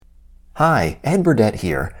Hi, Ed Burdett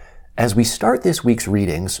here. As we start this week's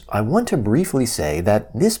readings, I want to briefly say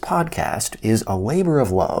that this podcast is a labor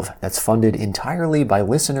of love that's funded entirely by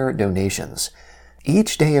listener donations.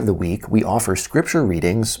 Each day of the week, we offer scripture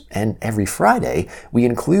readings, and every Friday, we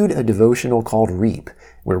include a devotional called Reap,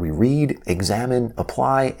 where we read, examine,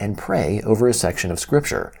 apply, and pray over a section of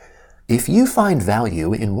scripture. If you find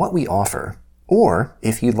value in what we offer, or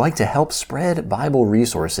if you'd like to help spread Bible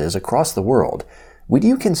resources across the world, would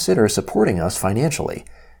you consider supporting us financially?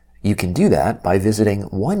 You can do that by visiting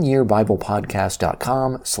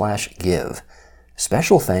oneyearbiblepodcast.com/give.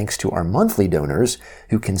 Special thanks to our monthly donors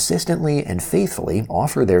who consistently and faithfully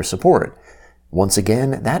offer their support. Once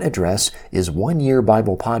again, that address is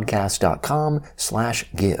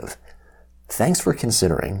oneyearbiblepodcast.com/give. Thanks for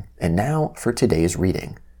considering, and now for today's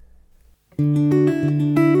reading.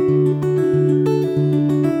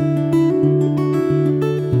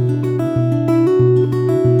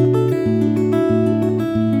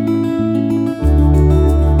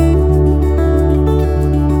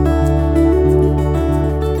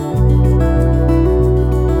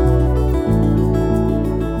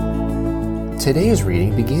 Today's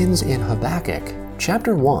reading begins in Habakkuk,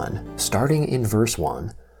 chapter 1, starting in verse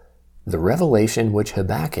 1. The revelation which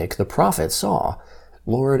Habakkuk the prophet saw.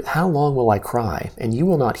 Lord, how long will I cry, and you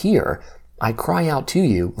will not hear? I cry out to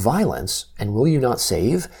you, violence, and will you not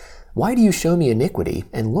save? Why do you show me iniquity,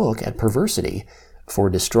 and look at perversity? For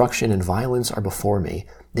destruction and violence are before me.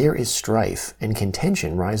 There is strife, and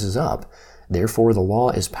contention rises up. Therefore the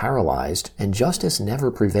law is paralyzed, and justice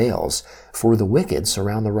never prevails. For the wicked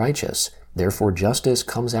surround the righteous. Therefore justice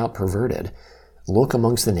comes out perverted. Look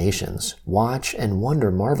amongst the nations, watch and wonder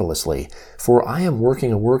marvelously, for I am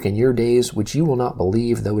working a work in your days which you will not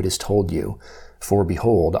believe though it is told you. For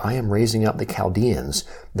behold, I am raising up the Chaldeans,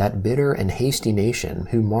 that bitter and hasty nation,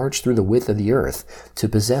 who march through the width of the earth, to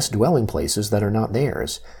possess dwelling places that are not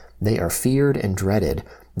theirs. They are feared and dreaded.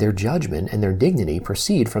 Their judgment and their dignity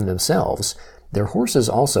proceed from themselves. Their horses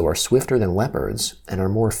also are swifter than leopards, and are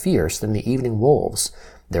more fierce than the evening wolves.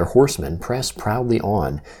 Their horsemen press proudly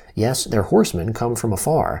on. Yes, their horsemen come from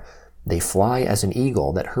afar. They fly as an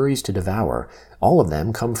eagle that hurries to devour. All of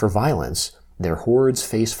them come for violence. Their hordes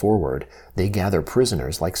face forward. They gather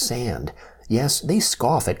prisoners like sand. Yes, they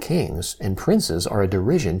scoff at kings, and princes are a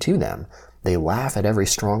derision to them. They laugh at every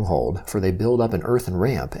stronghold, for they build up an earthen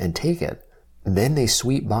ramp and take it. Then they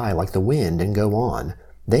sweep by like the wind and go on.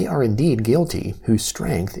 They are indeed guilty, whose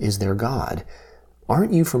strength is their God.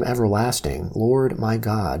 Aren't you from everlasting, Lord my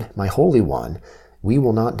God, my Holy One? We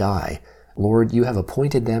will not die. Lord, you have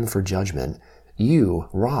appointed them for judgment. You,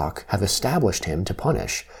 Rock, have established him to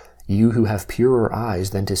punish. You who have purer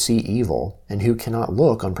eyes than to see evil, and who cannot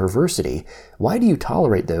look on perversity, why do you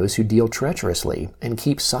tolerate those who deal treacherously, and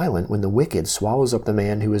keep silent when the wicked swallows up the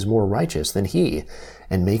man who is more righteous than he,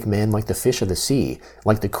 and make men like the fish of the sea,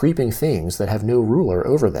 like the creeping things that have no ruler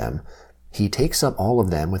over them? He takes up all of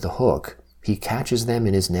them with a hook. He catches them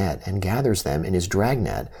in his net and gathers them in his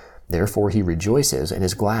dragnet. Therefore he rejoices and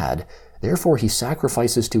is glad. Therefore he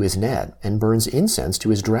sacrifices to his net and burns incense to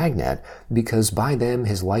his dragnet, because by them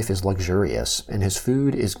his life is luxurious and his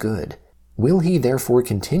food is good. Will he therefore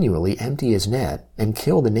continually empty his net and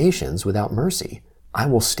kill the nations without mercy? I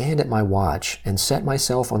will stand at my watch and set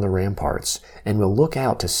myself on the ramparts, and will look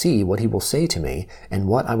out to see what he will say to me and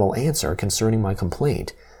what I will answer concerning my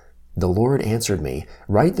complaint. The Lord answered me,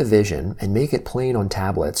 Write the vision and make it plain on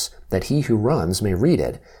tablets, that he who runs may read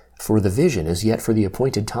it. For the vision is yet for the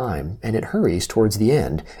appointed time, and it hurries towards the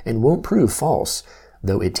end, and won't prove false.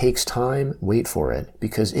 Though it takes time, wait for it,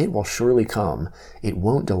 because it will surely come. It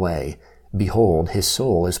won't delay. Behold, his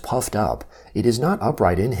soul is puffed up. It is not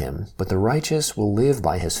upright in him, but the righteous will live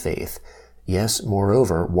by his faith. Yes,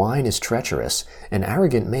 moreover, wine is treacherous, an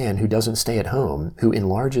arrogant man who doesn't stay at home, who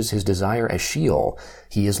enlarges his desire as Sheol.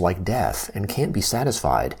 He is like death, and can't be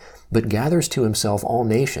satisfied, but gathers to himself all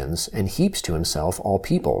nations, and heaps to himself all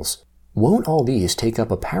peoples. Won't all these take up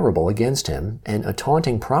a parable against him, and a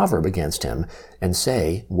taunting proverb against him, and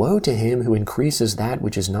say, Woe to him who increases that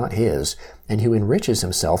which is not his, and who enriches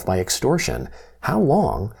himself by extortion? How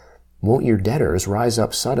long? Won't your debtors rise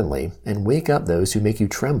up suddenly, and wake up those who make you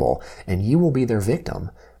tremble, and you will be their victim?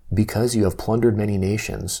 Because you have plundered many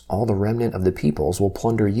nations, all the remnant of the peoples will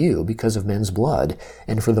plunder you because of men's blood,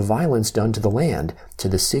 and for the violence done to the land, to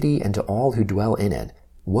the city and to all who dwell in it.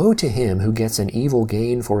 Woe to him who gets an evil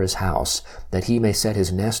gain for his house, that he may set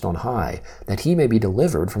his nest on high, that he may be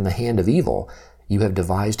delivered from the hand of evil. You have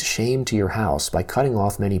devised shame to your house by cutting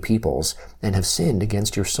off many peoples, and have sinned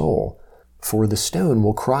against your soul. For the stone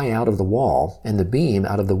will cry out of the wall, and the beam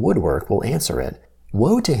out of the woodwork will answer it.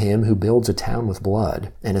 Woe to him who builds a town with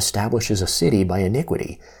blood, and establishes a city by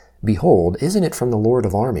iniquity. Behold, isn't it from the Lord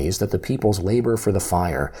of armies that the peoples labor for the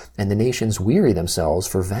fire, and the nations weary themselves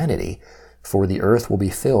for vanity? For the earth will be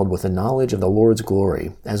filled with the knowledge of the Lord's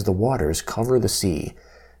glory, as the waters cover the sea.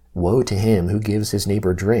 Woe to him who gives his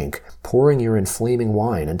neighbor drink, pouring your inflaming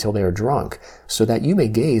wine until they are drunk, so that you may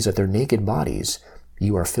gaze at their naked bodies.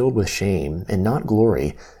 You are filled with shame, and not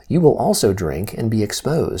glory. You will also drink and be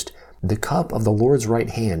exposed. The cup of the Lord's right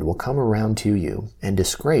hand will come around to you, and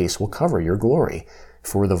disgrace will cover your glory.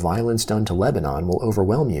 For the violence done to Lebanon will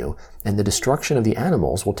overwhelm you, and the destruction of the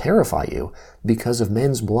animals will terrify you, because of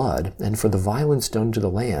men's blood, and for the violence done to the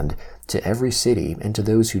land, to every city, and to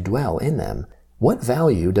those who dwell in them. What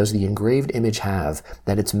value does the engraved image have,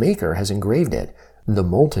 that its maker has engraved it? The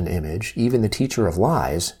molten image, even the teacher of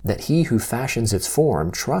lies, that he who fashions its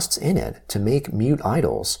form trusts in it to make mute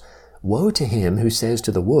idols. Woe to him who says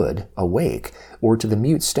to the wood, Awake, or to the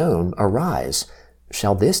mute stone, Arise.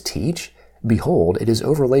 Shall this teach? Behold, it is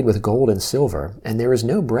overlaid with gold and silver, and there is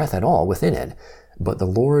no breath at all within it. But the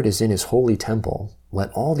Lord is in his holy temple.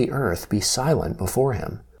 Let all the earth be silent before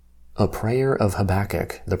him. A prayer of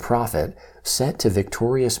Habakkuk, the prophet, set to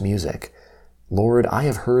victorious music. Lord, I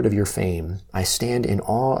have heard of your fame. I stand in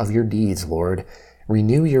awe of your deeds, Lord.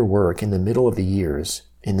 Renew your work in the middle of the years.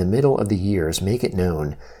 In the middle of the years, make it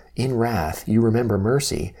known. In wrath, you remember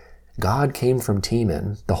mercy. God came from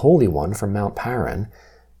Teman, the Holy One from Mount Paran.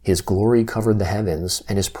 His glory covered the heavens,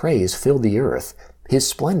 and his praise filled the earth. His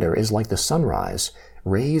splendor is like the sunrise.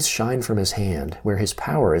 Rays shine from his hand, where his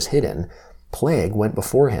power is hidden. Plague went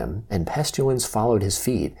before him, and pestilence followed his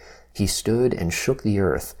feet. He stood and shook the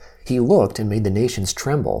earth. He looked and made the nations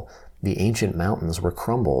tremble. The ancient mountains were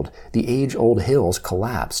crumbled. The age-old hills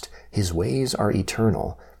collapsed. His ways are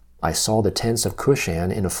eternal. I saw the tents of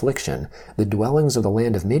Cushan in affliction. The dwellings of the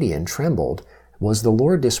land of Midian trembled. Was the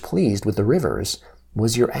Lord displeased with the rivers?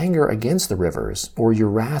 Was your anger against the rivers, or your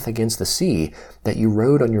wrath against the sea, that you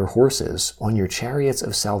rode on your horses, on your chariots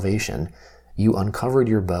of salvation? You uncovered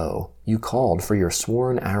your bow. You called for your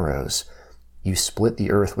sworn arrows. You split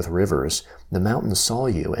the earth with rivers. The mountains saw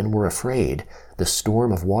you and were afraid. The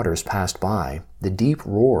storm of waters passed by. The deep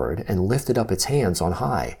roared and lifted up its hands on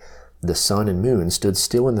high. The sun and moon stood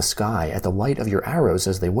still in the sky at the light of your arrows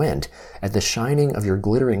as they went, at the shining of your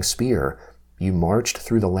glittering spear. You marched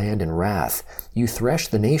through the land in wrath. You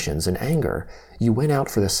threshed the nations in anger. You went out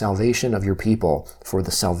for the salvation of your people, for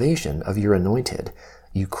the salvation of your anointed.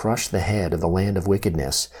 You crushed the head of the land of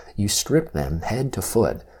wickedness. You stripped them head to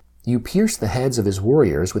foot. You pierced the heads of his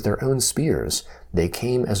warriors with their own spears. They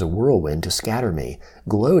came as a whirlwind to scatter me,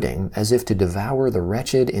 gloating as if to devour the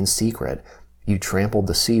wretched in secret. You trampled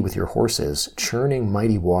the sea with your horses, churning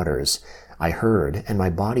mighty waters. I heard, and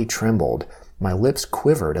my body trembled. My lips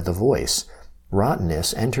quivered at the voice.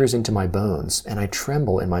 Rottenness enters into my bones, and I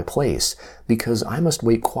tremble in my place, because I must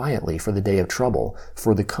wait quietly for the day of trouble,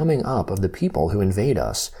 for the coming up of the people who invade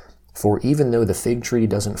us. For even though the fig tree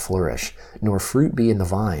doesn't flourish, nor fruit be in the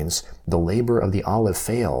vines, the labor of the olive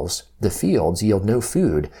fails, the fields yield no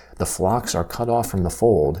food, the flocks are cut off from the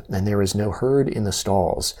fold, and there is no herd in the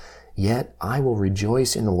stalls. Yet I will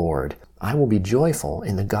rejoice in the Lord. I will be joyful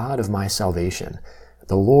in the God of my salvation.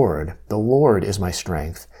 The Lord is my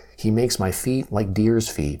strength. He makes my feet like deer's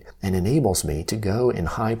feet and enables me to go in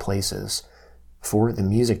high places. For the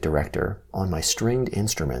music director on my stringed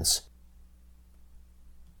instruments.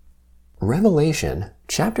 Revelation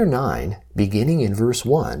chapter 9, beginning in verse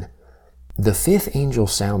 1. The fifth angel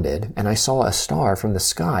sounded, and I saw a star from the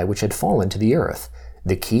sky which had fallen to the earth.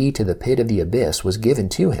 The key to the pit of the abyss was given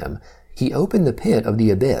to him. He opened the pit of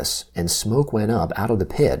the abyss, and smoke went up out of the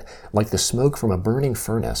pit, like the smoke from a burning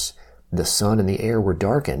furnace. The sun and the air were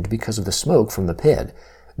darkened because of the smoke from the pit.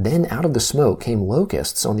 Then out of the smoke came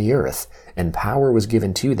locusts on the earth, and power was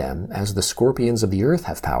given to them, as the scorpions of the earth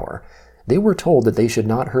have power. They were told that they should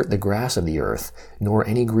not hurt the grass of the earth, nor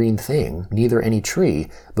any green thing, neither any tree,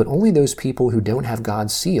 but only those people who don't have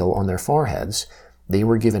God's seal on their foreheads. They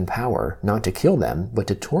were given power, not to kill them, but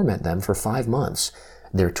to torment them for 5 months.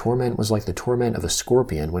 Their torment was like the torment of a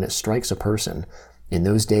scorpion when it strikes a person. In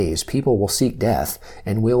those days people will seek death,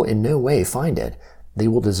 and will in no way find it. They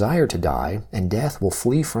will desire to die, and death will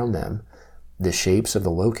flee from them. The shapes of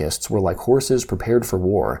the locusts were like horses prepared for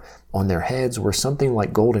war. On their heads were something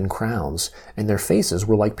like golden crowns, and their faces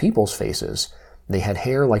were like people's faces. They had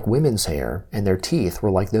hair like women's hair, and their teeth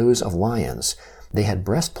were like those of lions. They had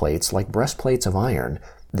breastplates like breastplates of iron.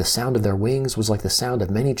 The sound of their wings was like the sound of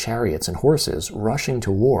many chariots and horses rushing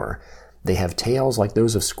to war. They have tails like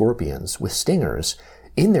those of scorpions, with stingers.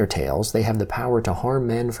 In their tails they have the power to harm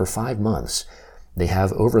men for 5 months. They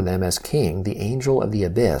have over them as king the angel of the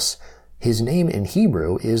abyss. His name in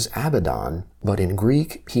Hebrew is Abaddon, but in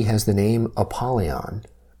Greek he has the name Apollyon.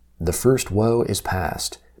 The first woe is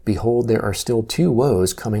past. Behold, there are still 2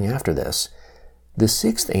 woes coming after this. The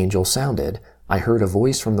 6th angel sounded. I heard a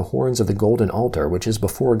voice from the horns of the golden altar which is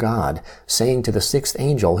before God, saying to the 6th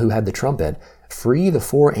angel who had the trumpet, Free the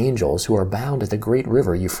 4 angels who are bound at the great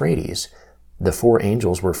river Euphrates. The 4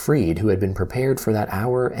 angels were freed who had been prepared for that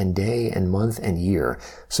hour and day and month and year,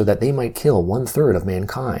 so that they might kill 1/3 of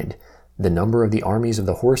mankind. The number of the armies of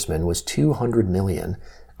the horsemen was 200 million.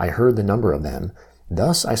 I heard the number of them.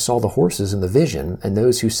 Thus I saw the horses in the vision, and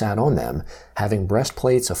those who sat on them, having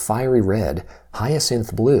breastplates of fiery red,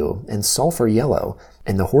 hyacinth blue, and sulphur yellow,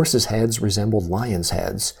 and the horses' heads resembled lions'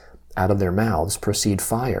 heads. Out of their mouths proceed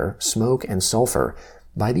fire, smoke, and sulphur.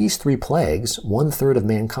 By these 3 plagues 1/3 of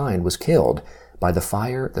mankind was killed, by the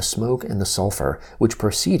fire, the smoke, and the sulphur, which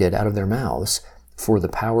proceeded out of their mouths. For the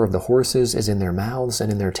power of the horses is in their mouths and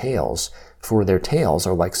in their tails, for their tails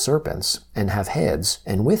are like serpents, and have heads,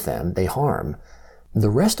 and with them they harm. The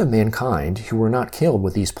rest of mankind who were not killed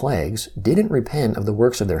with these plagues didn't repent of the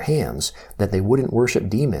works of their hands, that they wouldn't worship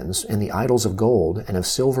demons and the idols of gold and of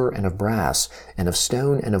silver and of brass and of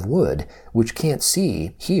stone and of wood, which can't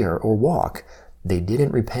see, hear, or walk. They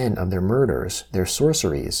didn't repent of their murders, their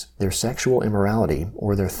sorceries, their sexual immorality,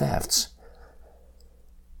 or their thefts.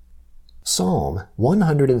 Psalm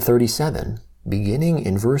 137, beginning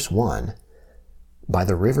in verse 1. By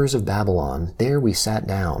the rivers of Babylon, there we sat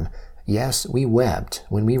down. Yes, we wept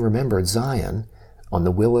when we remembered Zion. On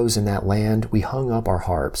the willows in that land we hung up our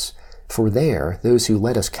harps. For there those who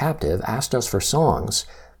led us captive asked us for songs.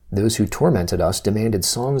 Those who tormented us demanded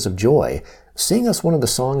songs of joy. Sing us one of the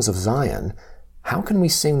songs of Zion. How can we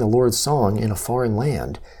sing the Lord's song in a foreign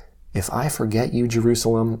land? If I forget you,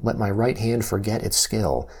 Jerusalem, let my right hand forget its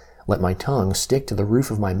skill. Let my tongue stick to the roof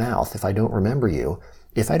of my mouth if I don't remember you,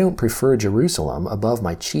 if I don't prefer Jerusalem above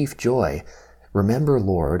my chief joy. Remember,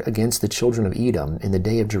 Lord, against the children of Edom in the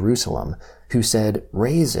day of Jerusalem, who said,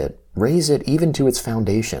 raise it even to its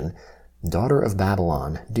foundation. Daughter of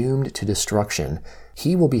Babylon, doomed to destruction,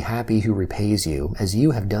 he will be happy who repays you, as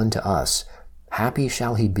you have done to us. Happy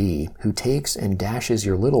shall he be who takes and dashes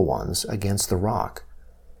your little ones against the rock.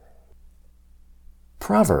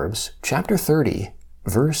 Proverbs chapter 30,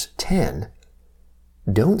 verse 10.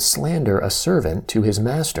 Don't slander a servant to his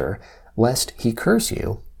master, lest he curse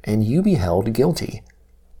you, and you be held guilty.